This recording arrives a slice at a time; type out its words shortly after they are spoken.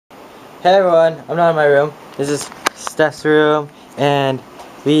Hey everyone, I'm not in my room. This is Steph's room, and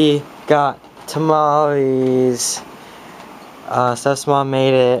we got tamales. Steph's mom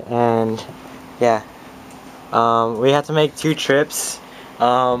made it, and yeah. We had to make 2 trips,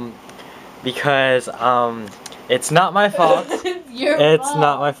 because it's not my fault. It's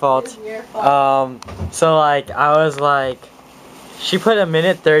not my fault. It's your fault. So like I was like, she put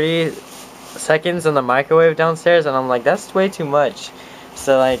 1:30 in the microwave downstairs, and I'm like, that's way too much.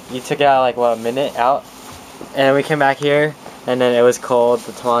 So like you took it out like what, a minute out, and we came back here, and then it was cold.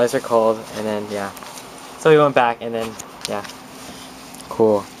 The tamales are cold, and then yeah. So we went back, and then yeah.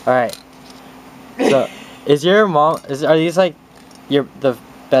 Cool. All right. So is your mom? Are these like the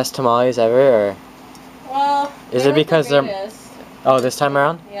best tamales ever, or? Well, is it because they're? Oh, this time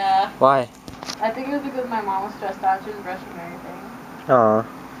around? Yeah. Why? I think it was because my mom was stressed out. She was rushing everything. Aw.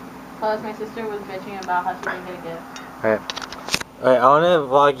 Plus, my sister was bitching about how she didn't get a gift. Alright. Alright, I want to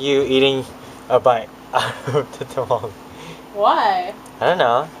vlog you eating a bite out of the tamale. Why? I don't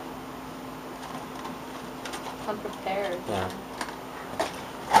know. Unprepared. Yeah.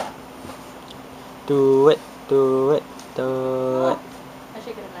 Do it, do it, do it. I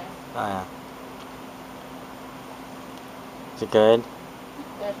should get a knife. Oh yeah. Is it good?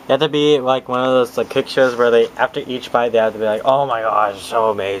 Good. You have to be like one of those like cook shows where they, after each bite, they have to be like, oh my gosh, it's so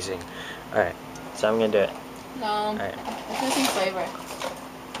amazing. Alright, so I'm gonna do it. No. Alright. It's missing flavor.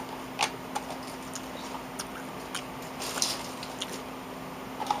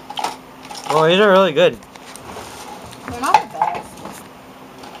 Oh, these are really good. They're not the best.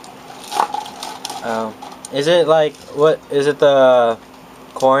 Oh. Is it like, what, is it the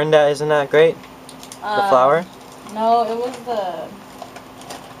corn that isn't that great? The flour? No, it was the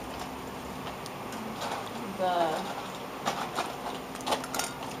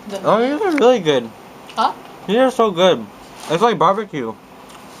Oh, these are really good. Huh? These are so good. It's like barbecue.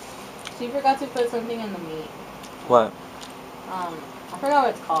 She forgot to put something in the meat. What? I forgot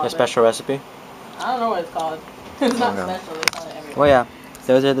what it's called. A special recipe? I don't know what it's called. It's not Okay. special. They call it everything. Well, yeah.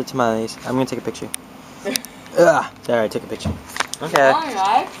 Those are the tamales. I'm gonna take a picture. Ugh. There, I took a picture. Okay.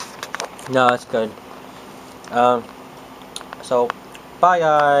 Alright. No, it's good. So, bye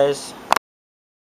guys.